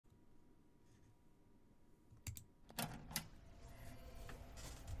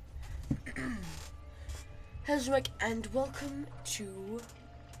Hello, Mike, and welcome to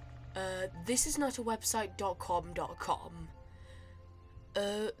this is not a website.com.com.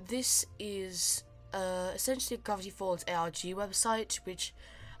 This is essentially Gravity Falls ARG website, which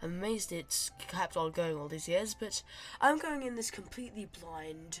I'm amazed it's kept on going all these years, but I'm going in this completely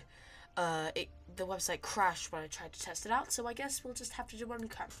blind. The website crashed when I tried to test it out, so I guess we'll just have to do it on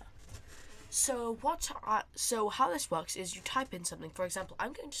camera. So how this works is you type in something. For example,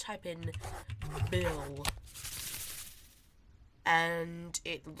 I'm going to type in Bill, and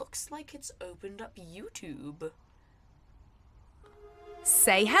it looks like it's opened up YouTube.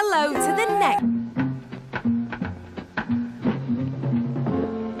 Say hello to the next.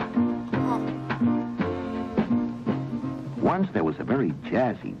 Once there was a very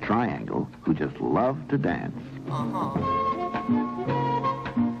jazzy triangle who just loved to dance.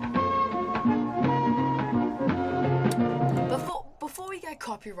 Before we get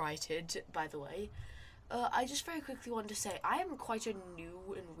copyrighted, by the way, I just very quickly want to say I am quite a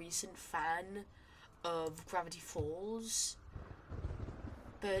new and recent fan of Gravity Falls,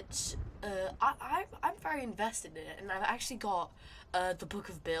 but I'm very invested in it, and I've actually got the Book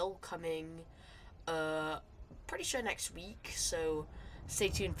of Bill coming pretty sure next week, so stay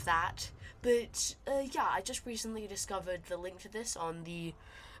tuned for that. But yeah, I just recently discovered the link to this on the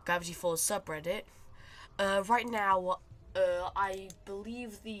Gravity Falls subreddit. Right now, I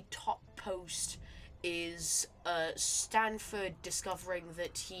believe the top post is Stanford discovering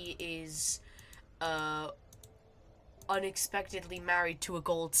that he is unexpectedly married to a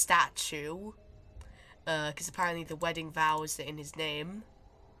gold statue, because apparently the wedding vows are in his name.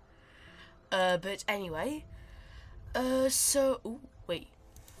 But anyway, ooh, wait.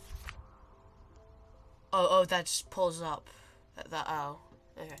 Oh, that just pulls up. Oh,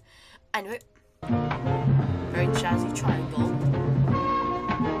 okay. Anyway, very jazzy triangle.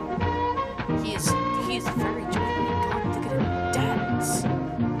 He is very jazzy. God, look at him dance.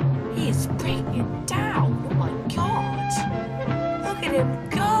 He is bringing it down. Oh my God. Look at him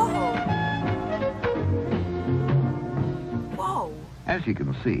go. Whoa. As you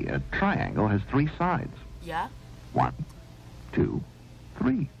can see, a triangle has three sides. Yeah? 1, 2,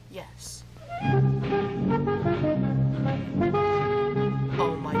 3. Yes.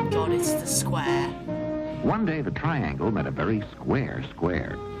 Oh my God, it's the square. One day the triangle met a very square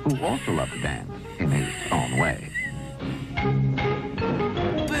square who also loved to dance in his own way.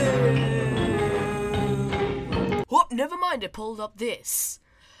 Oh, never mind, I pulled up this.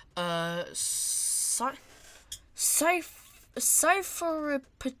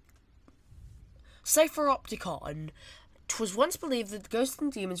 Cypheropticon. 'Twas once believed that ghosts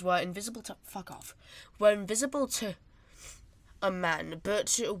and demons were invisible to a man,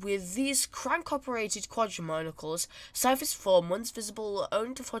 but with these crank-operated quadrimonocles, Cypher's form, once visible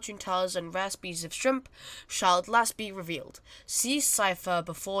only to fortune tellers and rare species of shrimp, shall at last be revealed. See Cypher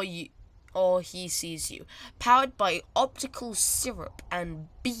before you, or he sees you. Powered by optical syrup and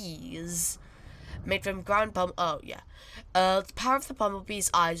bees. Made from ground the power of the bumblebee's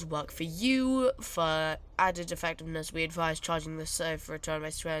eyes work for you. For added effectiveness, we advise charging the Cypher return by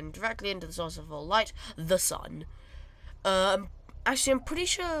straying directly into the source of all light, the sun. Actually, I'm pretty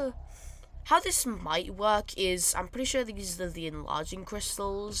sure how this might work is, I'm pretty sure these are the enlarging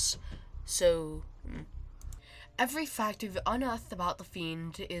crystals. So, every fact we've unearthed about the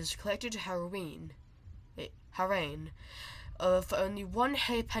fiend is collected heroin. For only 1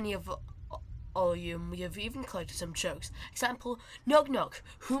 halfpenny of volume, we have even collected some jokes. Example, knock knock,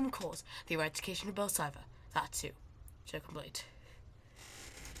 whom calls? The eradication of Bill Cypher. That too. Joke complete.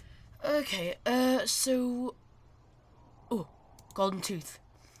 Okay, so... Oh, golden tooth.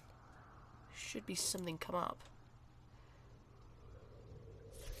 Should be something come up.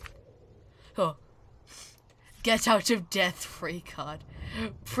 Oh. Get out of death free card.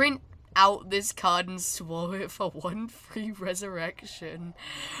 Print out this card and swallow it for 1 free resurrection.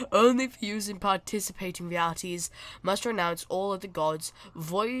 Only for use in participating realities. Must renounce all other gods.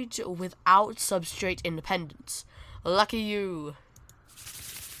 Void without substrate independence. Lucky you.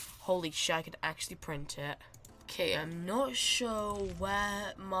 Holy shit, I could actually print it. Okay, I'm not sure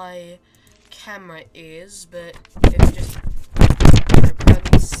where my camera is, but it's just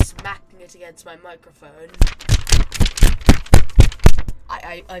I'm smacking it against my microphone.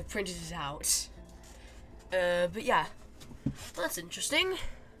 I printed it out. But yeah, that's interesting.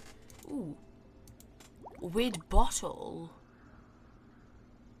 Ooh, weird bottle.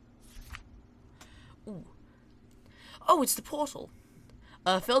 Ooh. Oh, it's the portal.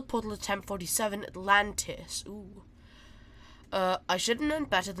 Failed portal attempt 47, Atlantis. Ooh. I should have known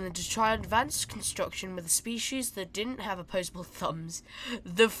better than to try advanced construction with a species that didn't have opposable thumbs.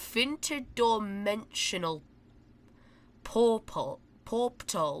 The interdimensional portal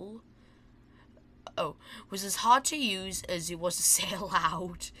was as hard to use as it was to sail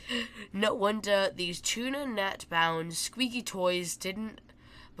out. No wonder these tuna net-bound squeaky toys didn't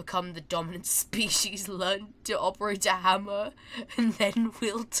become the dominant species. Learn to operate a hammer, and then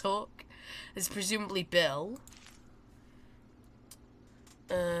we'll talk. There's presumably Bill.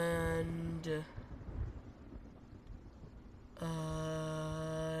 And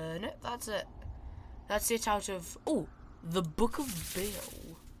no, that's it. That's it out of the Book of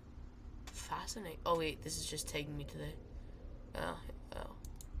Bill. Fascinating. Oh wait, this is just taking me to the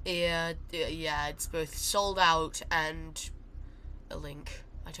yeah, it's both sold out and a link.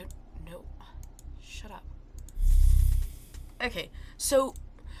 I don't know. Shut up. Okay, so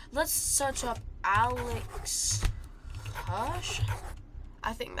let's search up Alex Hirsch.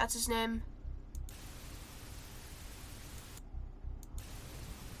 I think that's his name.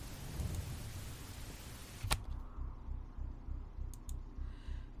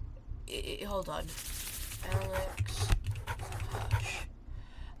 Hold on. Alex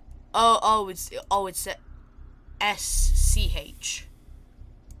Hirsch. It's SCH.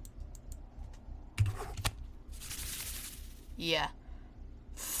 Yeah.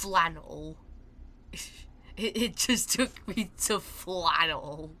 Flannel. It just took me to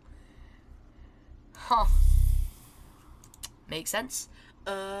flannel. Huh. Makes sense.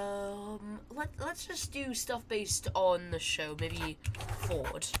 Let's just do stuff based on the show. Maybe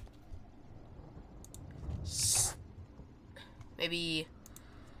Ford. Maybe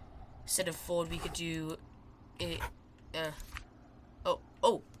instead of Ford, we could do it.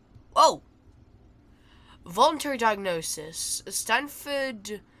 Voluntary diagnosis.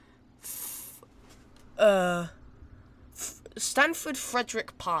 Stanford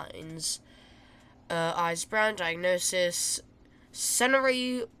Frederick Pines. Eyes brown. Diagnosis.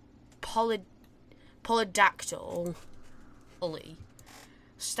 Sensory polydactyl.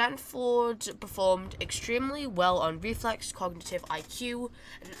 Stanford performed extremely well on reflex, cognitive, IQ,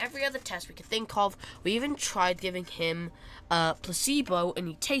 and every other test we could think of. We even tried giving him a placebo, and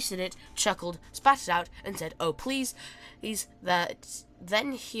he tasted it, chuckled, spat it out, and said, "Oh, please."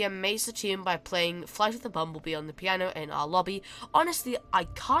 Then he amazed the team by playing Flight of the Bumblebee on the piano in our lobby. Honestly, I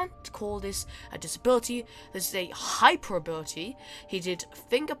can't call this a disability. This is a hyperability. He did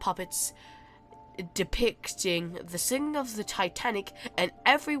finger puppets depicting the sinking of the Titanic, and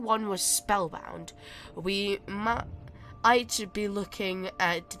everyone was spellbound. We might be looking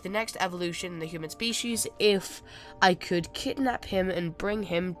at the next evolution in the human species if I could kidnap him and bring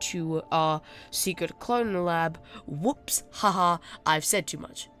him to our secret clone lab. Whoops, haha, I've said too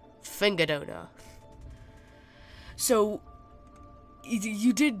much. Finger donor. So,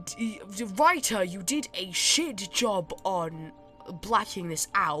 you did a shit job on blacking this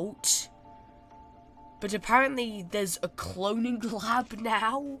out. But apparently there's a cloning lab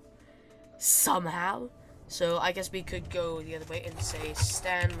now, somehow. So I guess we could go the other way and say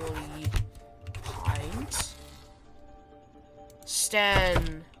Stanley Pines.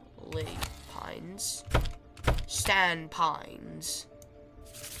 Stanley Pines. Stan Pines.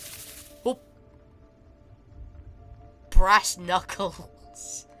 Oh. Brass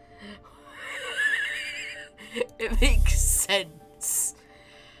knuckles. It makes sense.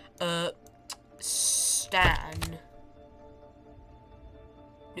 Stan.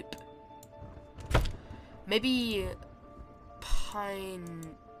 Nope. Maybe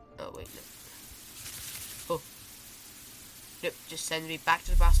Pine. Oh wait, no. Oh. Nope. Just send me back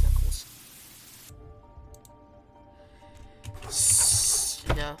to the brass knuckles.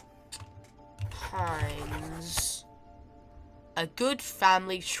 No. Pines. A good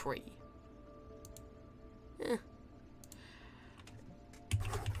family tree.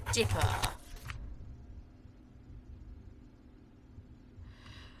 Dipper.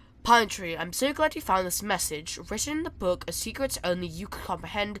 Pine Tree, I'm so glad you found this message. Written in the book, a secret only you can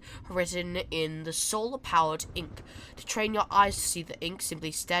comprehend, written in the solar-powered ink. To train your eyes to see the ink,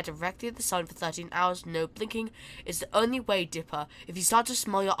 simply stare directly at the sun for 13 hours, no blinking. It's the only way, Dipper. If you start to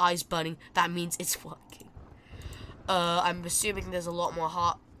smell your eyes burning, that means it's working. I'm assuming there's a lot more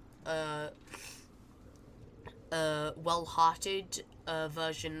well-hearted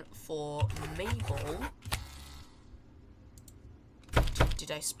version for Mabel.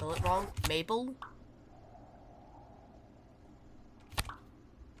 Did I spell it wrong? Mabel?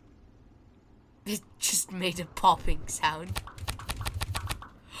 It just made a popping sound.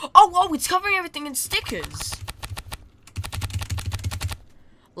 Oh, it's covering everything in stickers.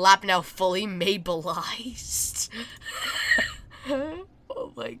 Lab now fully Mabelized.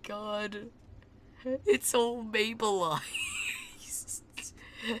 my god. It's all Maybelline.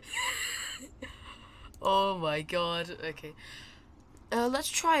 Oh my god. Okay. Let's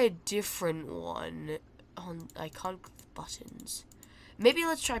try a different one. I can't click the buttons. Maybe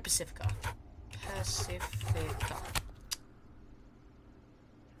let's try Pacifica. Pacifica.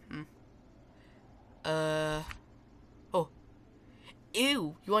 Oh.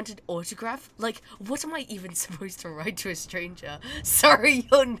 Ew, you want an autograph? Like, what am I even supposed to write to a stranger? Sorry,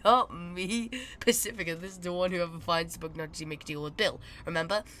 you're not me. Pacifica, this is the one whoever finds the book not to make a deal with Bill.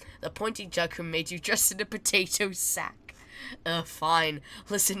 Remember? The pointy jug who made you dressed in a potato sack. Fine.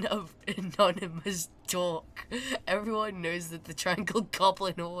 Listen up, anonymous dork. Everyone knows that the Triangle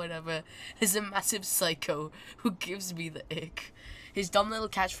Goblin or whatever is a massive psycho who gives me the ick. His dumb little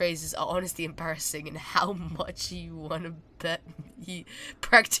catchphrases are honestly embarrassing, and how much you want to bet he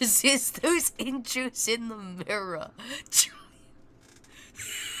practices those intros in the mirror.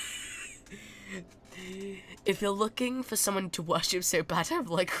 If you're looking for someone to worship so bad, I'm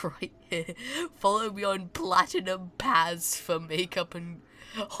like right here. Follow me on Platinum Paz for makeup and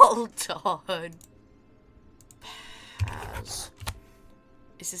hold on. Paz.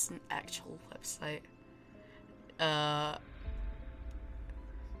 Is this an actual website?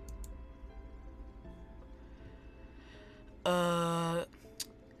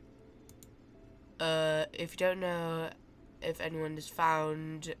 If you don't know if anyone is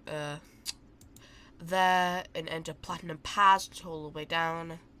found, there and enter Platinum Pass all the way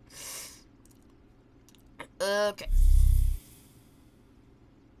down. Okay.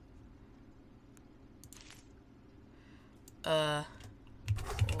 Platinum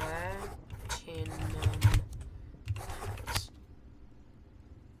Pass.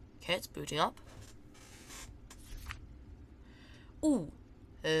 Okay, it's booting up. Ooh,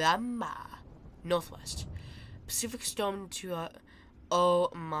 Lama. Northwest. Pacific Storm to oh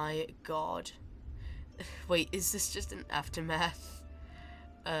my god. Wait, is this just an aftermath?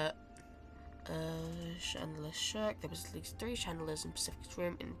 Chandelier Shack. There was at least 3 chandeliers in Pacific's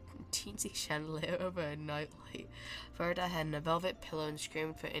room and teensy chandelier over a nightlight. Verda had a velvet pillow and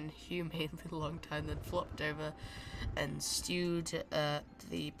screamed for inhumanely long time, then flopped over and stewed.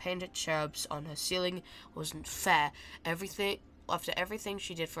 The painted cherubs on her ceiling wasn't fair. After everything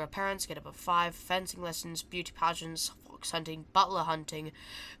she did for her parents, get up at 5, fencing lessons, beauty pageants, fox hunting, butler hunting,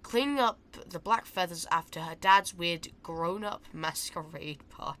 cleaning up the black feathers after her dad's weird grown-up masquerade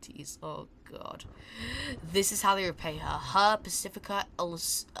parties. Oh god. This is how they repay her. Her, Pacifica,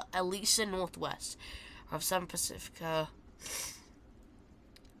 Elisa Northwest. Of 7 Pacifica,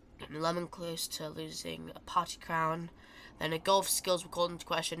 and Lemon close to losing a party crown. Then her golf skills were called into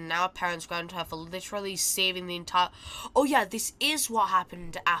question. Now her parents grounded her for literally saving the entire... Oh yeah, this is what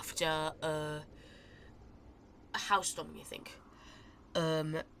happened after a house storming, I think.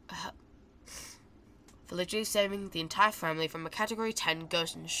 For literally saving the entire family from a Category 10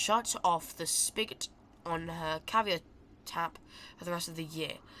 ghost and shut off the spigot on her caviar tap for the rest of the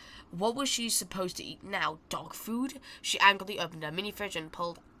year. What was she supposed to eat now? Dog food? She angrily opened her mini fridge and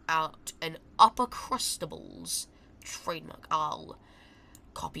pulled out an Upper Crustables trademark. I'll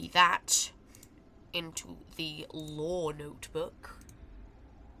copy that into the law notebook.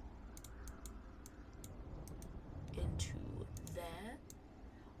 Into there.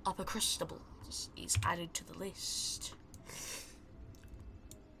 Upper Crustables is added to the list.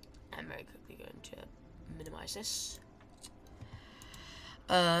 I'm very quickly going to minimize this.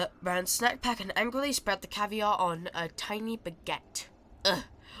 Ran snack pack and angrily spread the caviar on a tiny baguette. Ugh,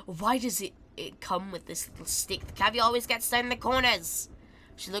 why does it come with this little stick? The caviar always gets down in the corners.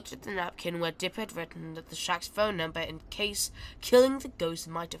 She looked at the napkin where Dip had written that the shack's phone number in case killing the ghost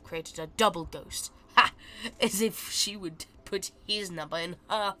might have created a double ghost. Ha! As if she would put his number in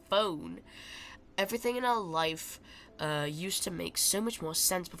her phone. Everything in her life used to make so much more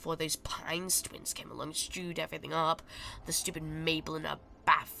sense before those Pines twins came along and stewed everything up. The stupid Mabel and her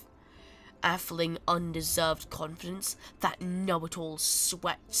baffling undeserved confidence. That know-it-all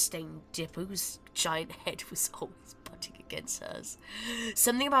sweat-stained Dipper whose giant head was always butting against hers.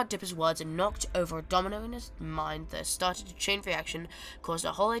 Something about Dipper's words had knocked over a domino in his mind that started a chain reaction, caused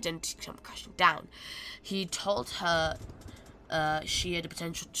her whole identity to come crashing down. He told her she had the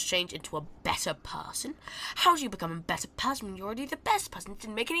potential to change into a better person. How do you become a better person when you're already the best person? It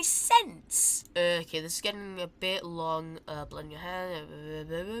didn't make any sense. Okay, this is getting a bit long. Blend your hand.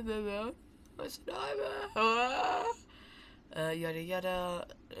 Yada yada.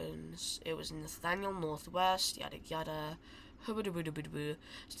 And it was Nathaniel Northwest. Yada yada.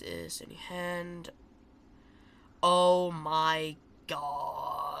 Steady hand. Oh my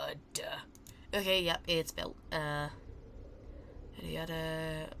god. Okay, yep, it's built. Yada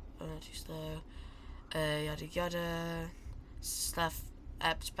yada. Too slow. Yada yada. Stuff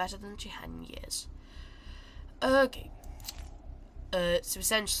apps better than she had in years. Okay. So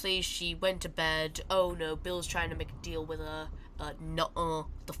essentially, she went to bed. Oh no, Bill's trying to make a deal with her. Nuh-uh.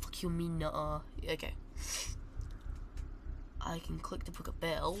 What the fuck you mean, nuh-uh? Okay. I can click to book a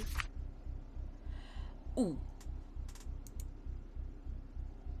Bill. Ooh.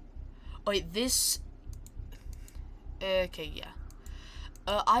 Oh, wait, this... Okay, yeah.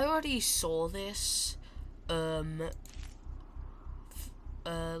 I already saw this, or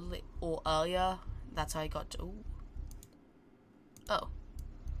earlier. That's how I got to... Ooh. Oh.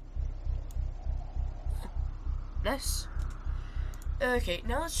 Nice. Okay,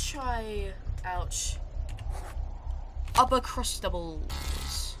 now let's try out upper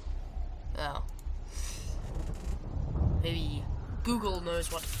crustables. Oh. Maybe Google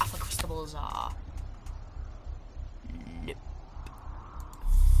knows what upper crustables are. Nope.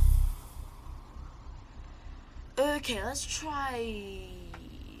 Okay, let's try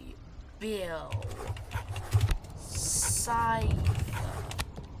Bill. Cypher.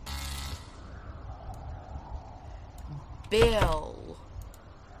 Bill.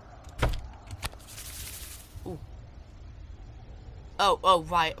 Ooh. Oh,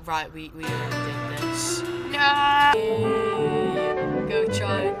 right, we already did this. No! Go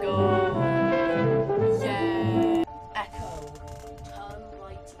triangle. Yeah. Echo. Turn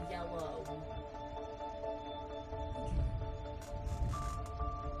light yellow.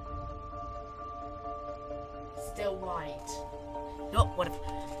 Still white. No, what if...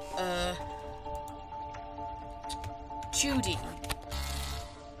 2D.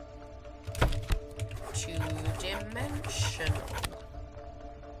 Two-dimensional.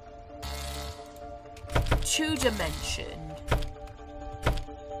 Two-dimension.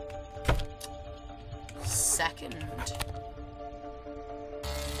 Second.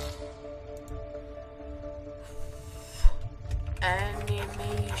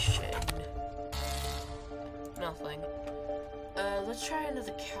 Animation. Nothing. Let's try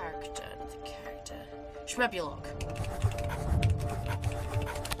another character. Shmebulok.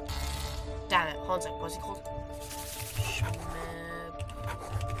 Damn it, hold on a sec, what's he called?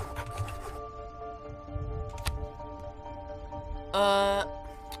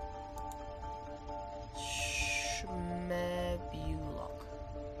 Shmebulok.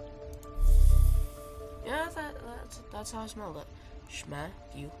 Yeah, that's how I smelled it.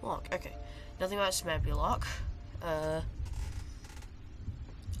 Shmebulok. Okay. Nothing about Shmebulok.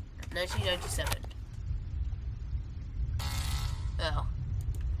 1997. Oh.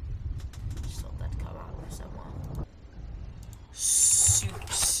 Just thought that'd come out somewhere.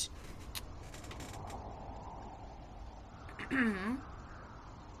 Suits.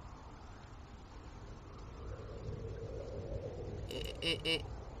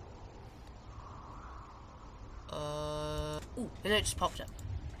 Ooh, and it just popped up.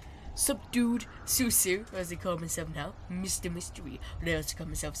 Subdued Susu, as they call myself now, Mr. Mystery. But I also call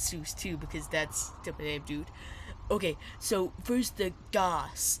myself Seuss too, because that's the name, dude. Okay, so first the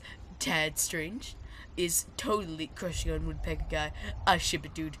gas, Tad Strange, is totally crushing on Woodpecker Guy. I ship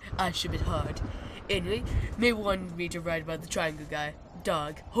it, dude. I ship it hard. Anyway, May wanted me to write about the Triangle Guy.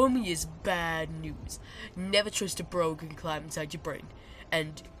 Dog, homie is bad news. Never trust a bro who can climb inside your brain.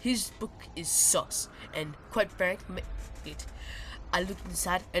 And his book is sus. And quite frankly, I looked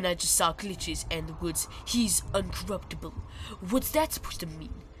inside and I just saw glitches and the woods. He's uncorruptible. What's that supposed to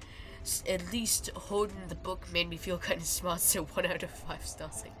mean? At least holding the book made me feel kind of smart, so 1 out of 5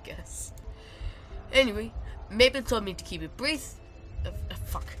 stars, I guess. Anyway, Mabel told me to keep it brief.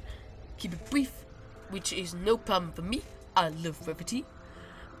 Keep it brief, which is no problem for me. I love brevity.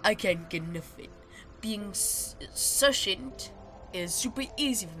 I can't get enough of it. Being succinct is super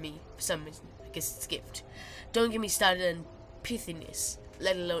easy for me for some reason. I guess it's a gift. Don't get me started on pithiness,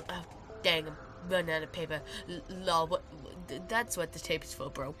 let alone, oh dang, I'm running out of paper. Lol, what? That's what the tape is for,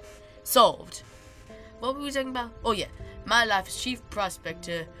 bro. Solved. What were we talking about? Oh yeah, my life as chief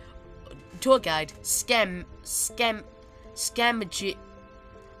prospector, tour guide, scamagener.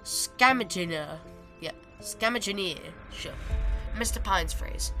 Yeah, scamageneer. Sure. Mr. Pine's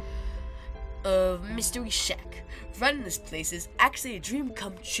phrase. Mystery Shack. Running this place is actually a dream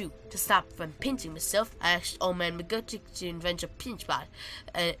come true. To stop from pinching myself, I asked old man McGurty to invent a pinch spot,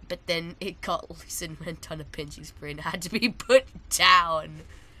 but then it got loose and went on a pinching spree and had to be put down.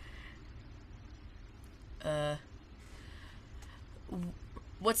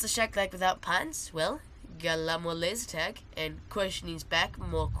 What's the shack like without pants? Well, got a lot more laser tag, and questioning's back,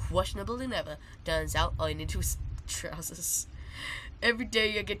 more questionable than ever. Turns out all you need was trousers. Every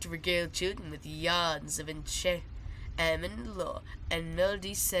day I get to regale children with yarns of in law, and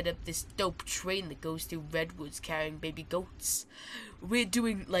Melody set up this dope train that goes through redwoods carrying baby goats. We're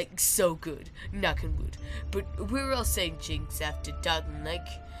doing, like, so good, knock on wood, but we're all saying jinx after talking, like,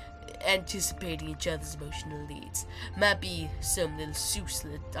 anticipating each other's emotional needs. Might be some little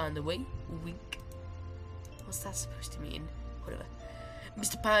sucelet on the way, wink. What's that supposed to mean? Whatever.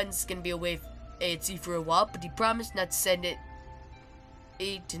 Mr. Pine's gonna be away at sea for a while, but he promised not to send it.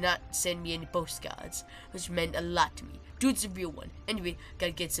 He did not send me any postcards, which meant a lot to me. Dude's a real one. Anyway,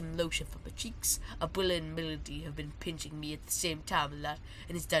 gotta get some lotion for my cheeks. Abuela and Melody have been pinching me at the same time a lot,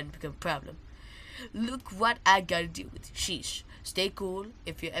 and it's starting to become a problem. Look what I gotta deal with. Sheesh. Stay cool.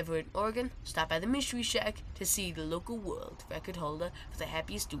 If you're ever in Oregon, stop by the Mystery Shack to see the local world record holder for the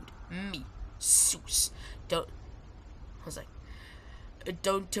happiest dude. Me. Seuss. Don't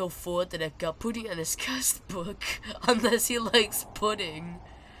tell Ford that I've got pudding on his cursed book, unless he likes pudding.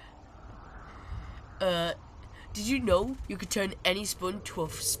 Did you know you could turn any spoon to a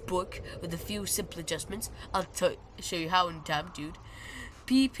book with a few simple adjustments? I'll show you how in time, dude.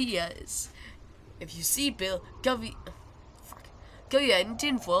 P.P.S. If you see Bill, go your head in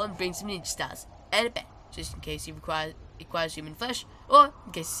tinfoil and bring some ninja stars and a bat, just in case he requires human flesh, or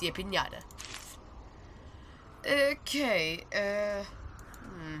in case you see a pinata. Okay,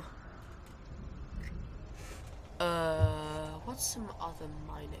 what's some other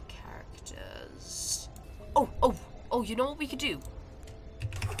minor characters? Oh, you know what we could do?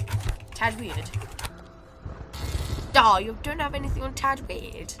 Tad Weird. Oh, you don't have anything on Tad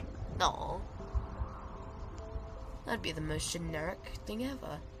Weird? No. That'd be the most generic thing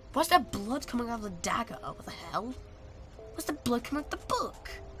ever. Why's there blood coming out of the dagger? What the hell? Why's the blood coming out of the book?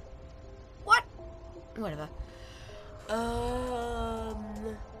 What? Whatever.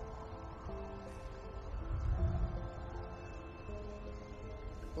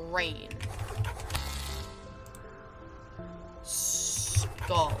 Rain.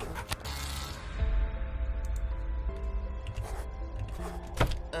 Skull.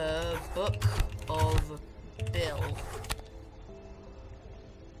 Book of Bill.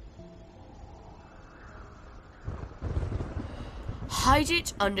 Hide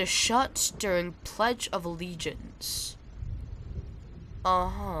it under shut during Pledge of Allegiance.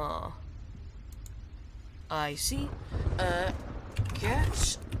 I see.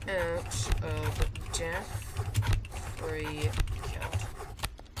 Get out of death free count.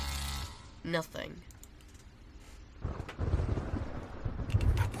 Nothing.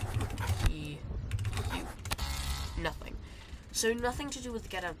 Nothing. So nothing to do with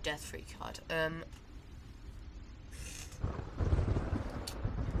get out death free card.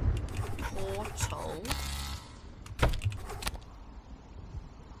 Portal.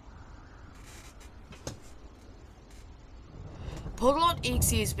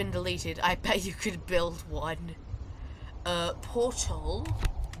 Portal.exe has been deleted. I bet you could build one. Portal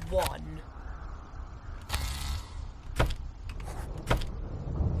 1.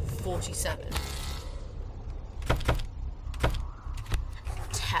 47.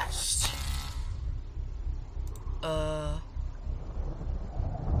 Test.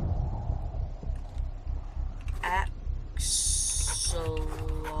 Axolotl.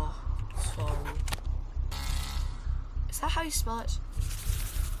 Is that how you spell it?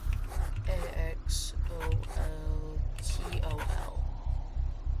 A-X-O-L-T-O-L.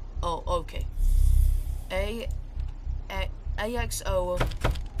 Oh, okay. A-X-O-L-T-O-L.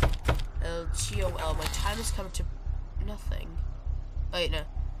 My time has come to nothing. Wait, no.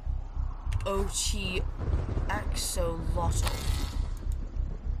 O-T Axolotl.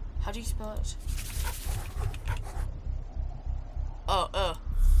 How do you spell it?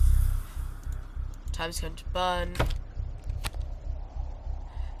 Time's come to burn.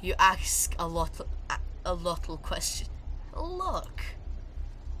 You ask a lot question. Look.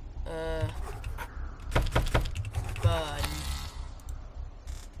 Burn.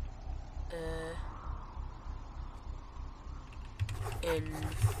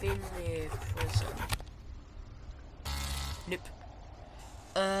 Infinity Prison. Nope.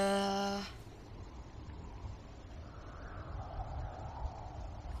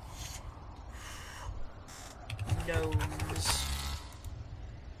 Gnomes.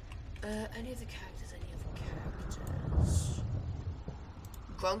 Any other characters?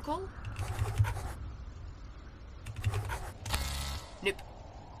 Grunkle? Nope.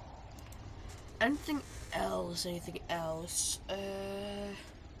 Anything else?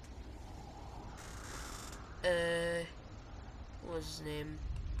 What was his name?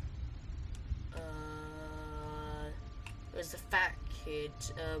 It was the fat kid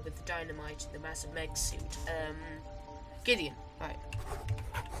with the dynamite and the massive mech suit. Gideon. Right.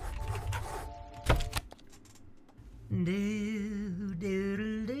 Do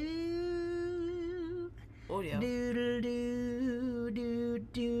doodle doo. Audio. Doodle doo doo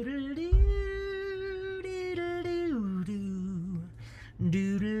doodle doo. Doodle doo doo.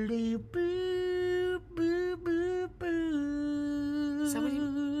 Doodle doo boo boo boo boo.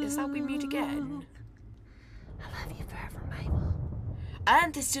 Is that we meet again? I love you forever, Mabel.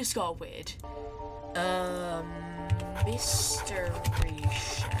 And this just got weird. Mystery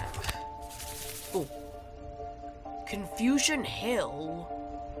Shack. Oh. Confusion Hill.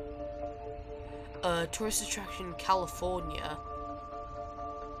 Tourist attraction, California.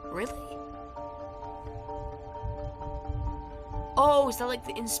 Really? Oh, is that like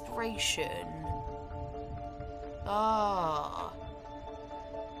the inspiration? Ah.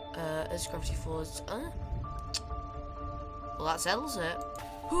 As gravity falls. Well, that settles it.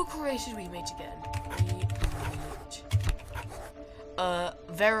 Who created We Meet Again? We Meet.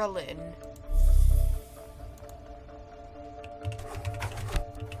 Verilyn.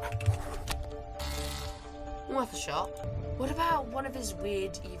 Worth a shot. What about one of his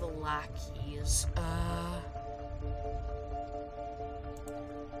weird evil lackeys?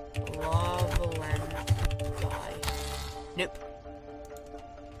 Lavaland guy. Nope.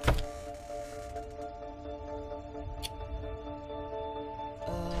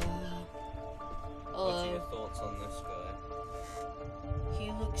 What are your thoughts on this guy?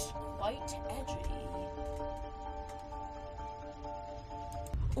 He looks quite edgy.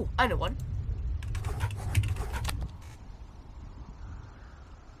 Oh, I know one.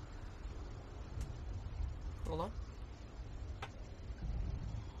 Hold on.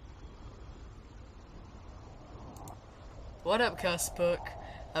 What up, cuss book?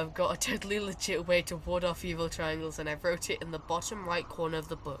 I've got a totally legit way to ward off evil triangles, and I wrote it in the bottom right corner of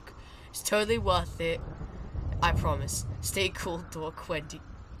the book. It's totally worth it. I promise. Stay cool, Dork Wendy.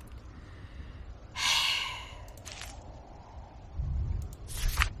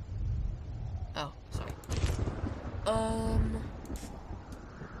 Oh, sorry.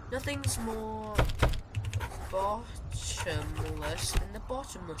 Nothing's more bottomless than the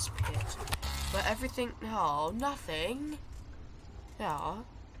bottomless pit. But everything, no, nothing. Yeah.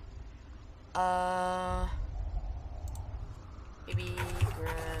 Maybe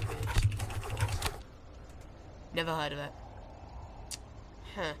gravity force. Never heard of it.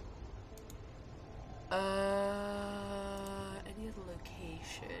 Huh. Any other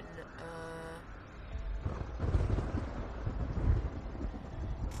location?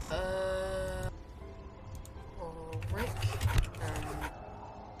 Rick and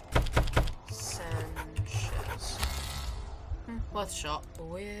Sanchez. Worth a shot.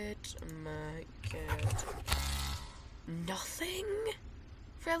 Weird market. Nothing?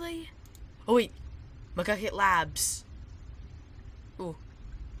 Really? Oh wait, McGucket Labs. Ooh,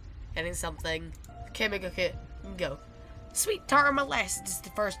 getting something. Okay, McGucket, go. Sweet tar molest. This is the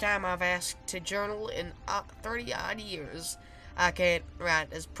first time I've asked to journal in 30 odd years. I can't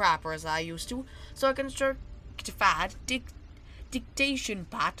write as proper as I used to, so I constructed dictation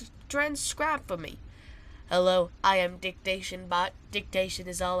bot to transcribe for me. Hello, I am dictation bot. Dictation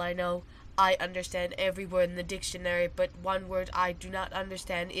is all I know. I understand every word in the dictionary, but one word I do not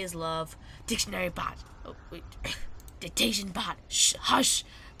understand is love. Dictionary bot. Oh, wait. Dictation bot. Shh, hush,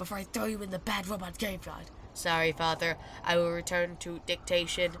 before I throw you in the bad robot graveyard. Sorry, Father. I will return to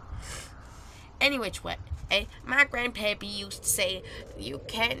dictation. Any which way. My grandpappy used to say, you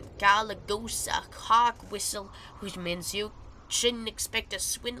can't call a goose a hog whistle, which means you shouldn't expect a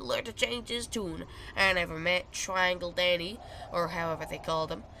swindler to change his tune. I never met Triangle Danny, or however they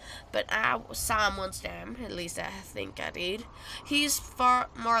called him, but I saw him once time, at least I think I did. He's far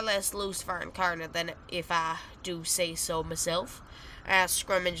more or less loose for incarnate than if I do say so myself. I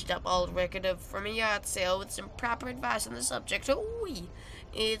scrimmaged up all the record of from a yard sale with some proper advice on the subject. Ooh,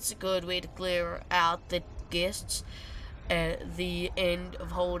 it's a good way to clear out the guests at the end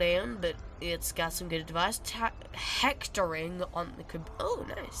of Hold On, but it's got some good advice. Hectoring on the oh,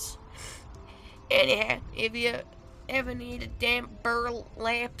 nice. Anyhow, if you ever need a damp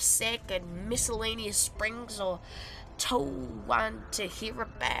burlap sack and miscellaneous springs, or want to hear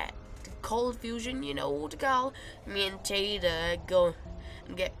about cold fusion, you know what to call. Me and Tate go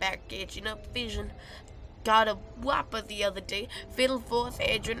and get back catching up vision. Got a whopper the other day, fiddle forth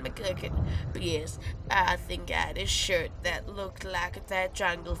Adrian McGucket. But yes, I think I had a shirt that looked like that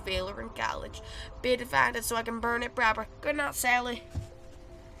triangle failure in college. Better find it so I can burn it proper. Good night, Sally.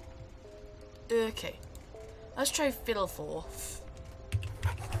 Okay, let's try fiddle forth.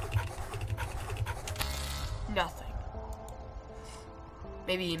 Nothing.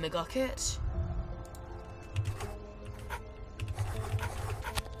 Maybe McGucket.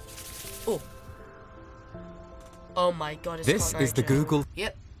 Oh. Oh my god, it's This is the Google.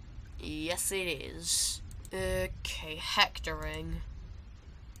 Yep. Yes, it is. Okay, hectoring.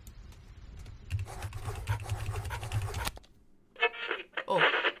 Oh.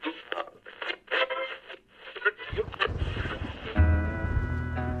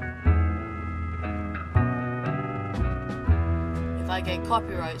 If I get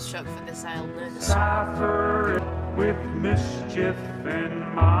copyright struck for this, I'll know the song. Cypher with mischief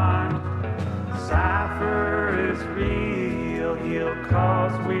in mind. Cypher is real, he'll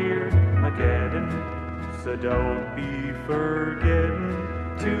cause weird Mageddon. So don't be forgetting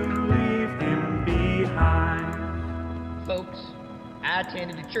to leave him behind. Folks, I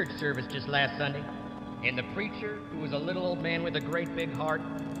attended a church service just last Sunday, and the preacher, who was a little old man with a great big heart,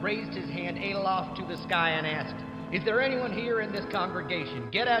 raised his hand aloft to the sky and asked, "Is there anyone here in this congregation,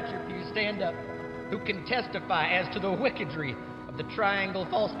 get out your pews, stand up, who can testify as to the wickedry of the triangle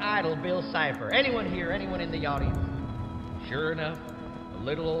false idol Bill Cypher? Anyone here, anyone in the audience?" Sure enough, a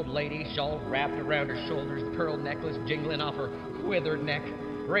little old lady, shawl wrapped around her shoulders, pearl necklace jingling off her withered neck,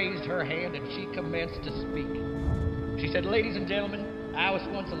 raised her hand and she commenced to speak. She said, "Ladies and gentlemen, I was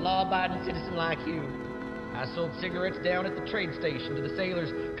once a law-abiding citizen like you. I sold cigarettes down at the trade station to the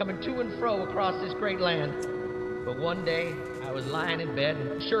sailors coming to and fro across this great land. But one day, I was lying in bed,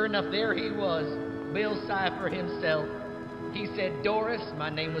 and sure enough, there he was, Bill Cypher himself. He said, 'Doris,' my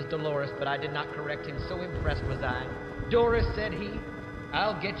name was Dolores, but I did not correct him, so impressed was I. 'Doris,' said he,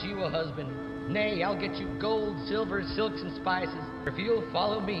 'I'll get you a husband. Nay, I'll get you gold, silver, silks, and spices, if you'll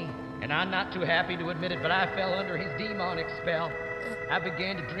follow me.' And I'm not too happy to admit it, but I fell under his demonic spell. I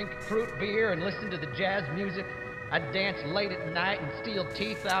began to drink fruit beer and listen to the jazz music. I'd dance late at night and steal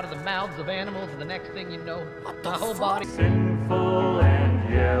teeth out of the mouths of animals, and the next thing you know, my whole body... Sinful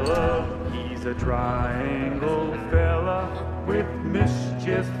and yellow, he's a triangle fella with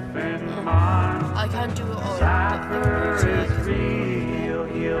mischief in mind. I can't do it all. Cypher is real,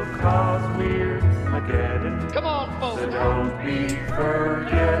 he'll cause weird Mageddon. Come on, folks! So don't be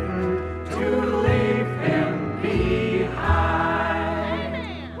forgetting to leave him behind.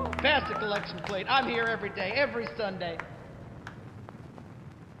 Pass the collection plate. I'm here every day, every Sunday.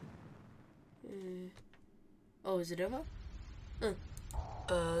 Oh, is it over?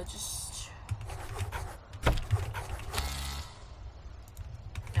 Just...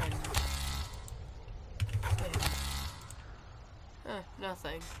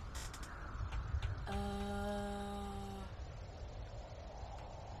 nothing.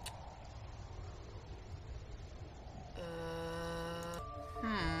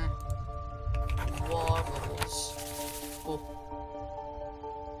 Waddles.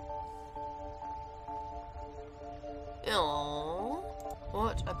 Oh.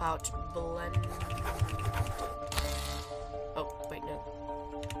 What about blend? Oh, wait, no.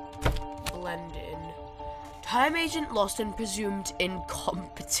 Blend in. Time agent lost and presumed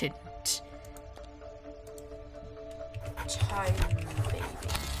incompetent. Time baby.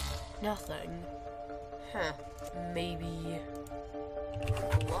 Nothing. Huh. Maybe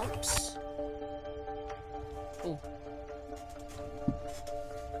lumps? Ooh.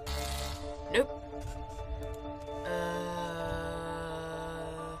 Nope.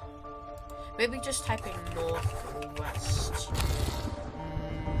 Maybe just typing northwest.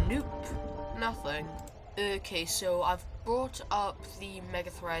 Nope. Nothing. Okay, so I've brought up the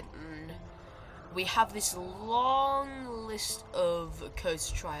mega thread and we have this long list of codes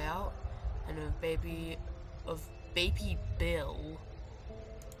to try out and baby Bill.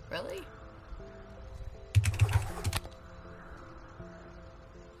 Really?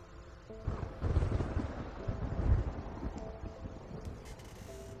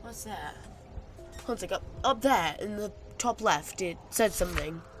 What's that? One sec, up there in the top left, it said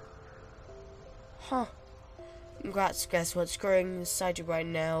something. Huh. Congrats, guess what's growing inside you right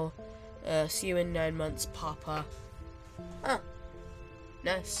now. See you in 9 months, Papa. Huh.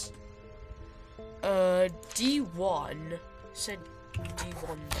 Nice. D1. Said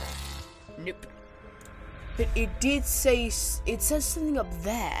D1 there. Nope. But it did say, it says something up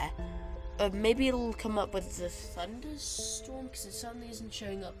there. Maybe it'll come up with the thunderstorm, because it suddenly isn't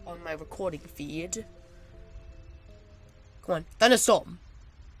showing up on my recording feed. Come on, thunderstorm.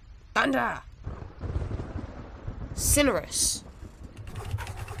 Thunder. Cinerus.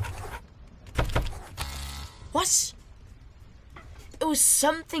 What? It was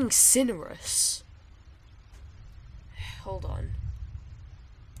something Cinerus. Hold on.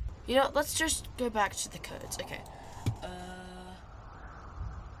 You know, let's just go back to the codes. Okay.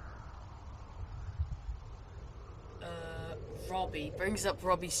 Robbie brings up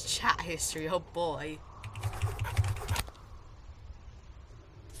Robbie's chat history. Oh boy.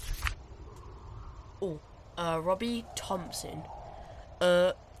 Oh, Robbie Thompson.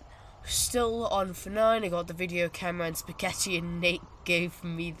 Still on for 9. I got the video camera and spaghetti, and Nate gave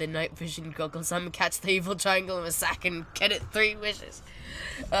me the night vision goggles. I'm gonna catch the evil triangle in a second. Get it 3 wishes.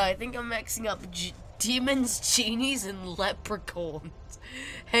 I think I'm mixing up demons, genies, and leprechauns.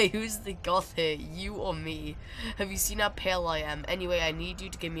 Hey, who's the goth here? You or me? Have you seen how pale I am? Anyway, I need you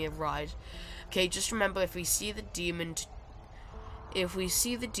to give me a ride. Okay, just remember, if we see the demon to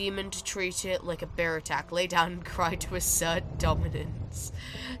treat it like a bear attack, lay down and cry to assert dominance.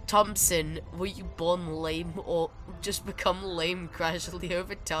 Thompson, were you born lame or just become lame gradually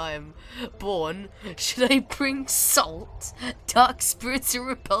over time? Born, should I bring salt? Dark spirits are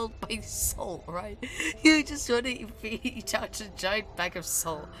repelled by salt, right? You just want to eat out a giant bag of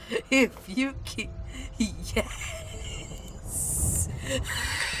salt. If you keep... Yes!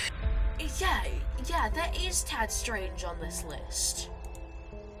 Yeah, there is Tad Strange on this list.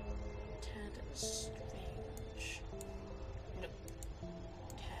 Tad Strange. No.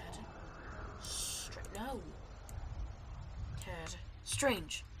 No. Tad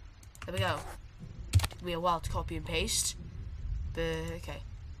Strange. There we go. Took me a while to copy and paste. But, okay.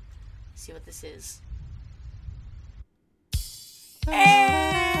 Let's see what this is.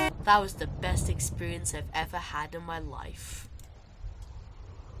 That was the best experience I've ever had in my life.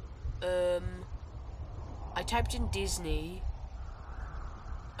 I typed in Disney.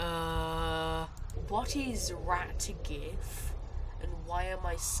 What is rat gif? And why am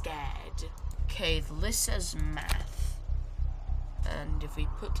I scared? Okay, the list says math. And if we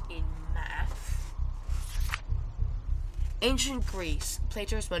put in math... Ancient Greece.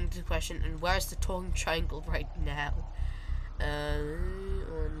 Plato responded to the question, and where's the talking triangle right now?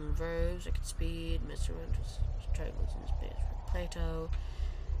 On verbs, I can speed, Mr. Triangles in space for Plato.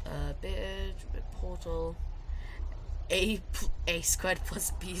 Bit portal. A squared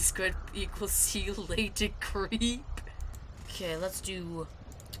plus B squared equals C later creep. Okay, let's do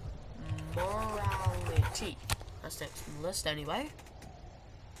morality. That's next on the list anyway.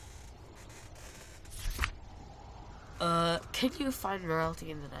 Can you find morality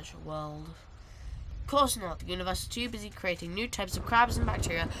in the natural world? Of course not. The universe is too busy creating new types of crabs and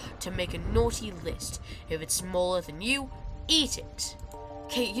bacteria to make a naughty list. If it's smaller than you, eat it.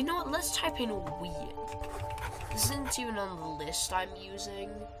 Okay, you know what? Let's type in weird. This isn't even on the list I'm using.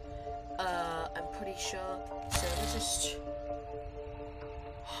 I'm pretty sure. So let's just...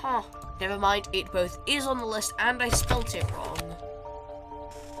 Huh. Never mind. It both is on the list and I spelt it wrong.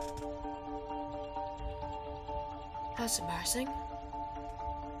 That's embarrassing.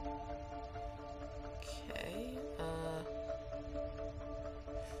 Okay.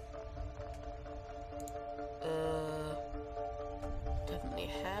 Definitely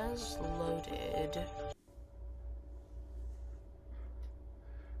has loaded.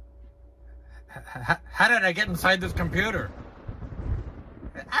 How did I get inside this computer?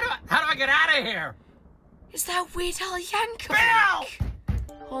 How do I get out of here? Is that Weird Al Yankovic? Bill!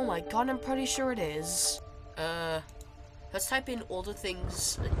 Oh my god, I'm pretty sure it is. Let's type in all the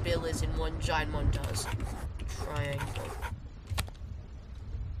things that Bill is in one giant one does. Triangle.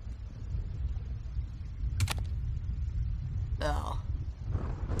 Oh.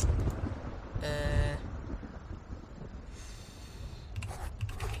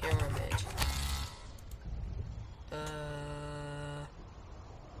 Pyramid.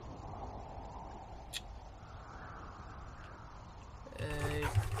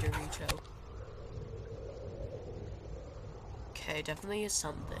 Dorito. Okay, definitely is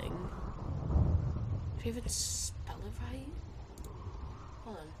something. Did I even spell it right?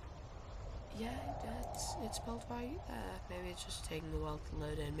 Hold on. Yeah, it's spelled right. Maybe it's just taking a while to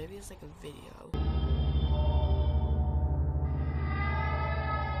load in. Maybe it's like a video.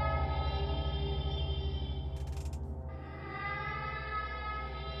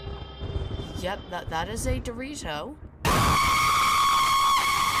 Yep, that is a Dorito.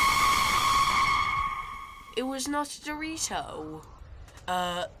 It was not a Dorito.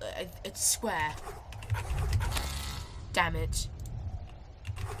 It's square. Damn it.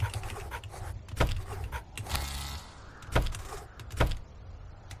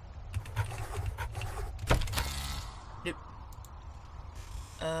 Nope.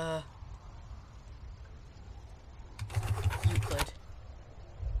 Euclid.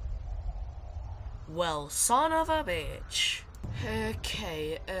 Well, son of a bitch.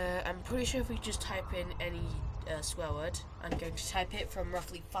 Okay, I'm pretty sure if we just type in any swear word, I'm going to type it from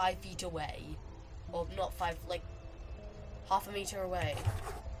roughly 5 feet away. Or not 5, like half a meter away.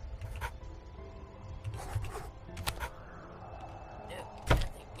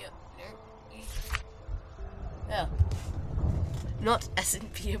 Not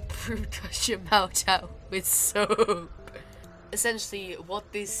S&P approved, wash your mouth out with soap. Essentially,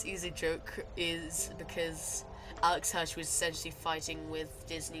 what this is a joke is because Alex Hirsch was essentially fighting with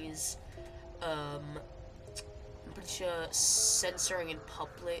Disney's, I'm pretty sure, censoring in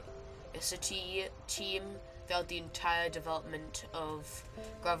publicity team throughout the entire development of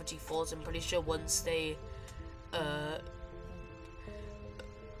Gravity Falls. I'm pretty sure once they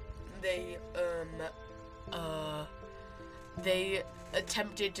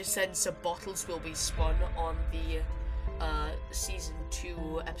attempted to censor Bottles Will Be Spun on the season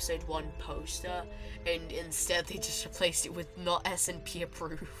 2 episode 1 poster, and instead they just replaced it with not S&P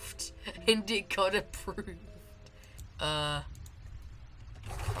approved and it got approved. God.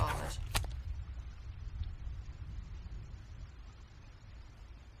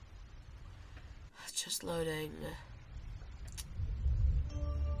 Just loading.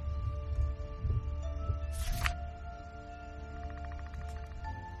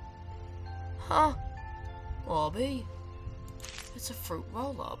 Huh. Obby. It's a fruit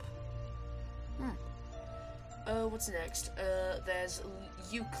roll-up. What's next? There's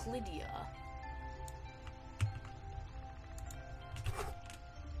Euclidia.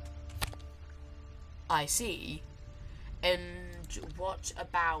 I see. And what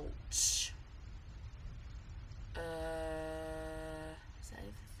about... is there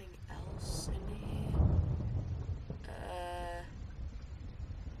anything else in here?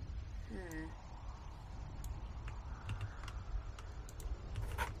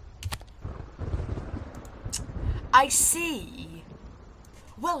 I see.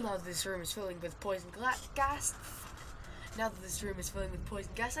 Well, now that this room is filling with poison gas,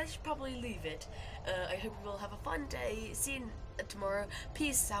 I should probably leave it. I hope you will have a fun day. See you tomorrow.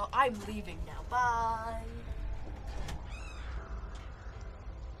 Peace out. I'm leaving now. Bye.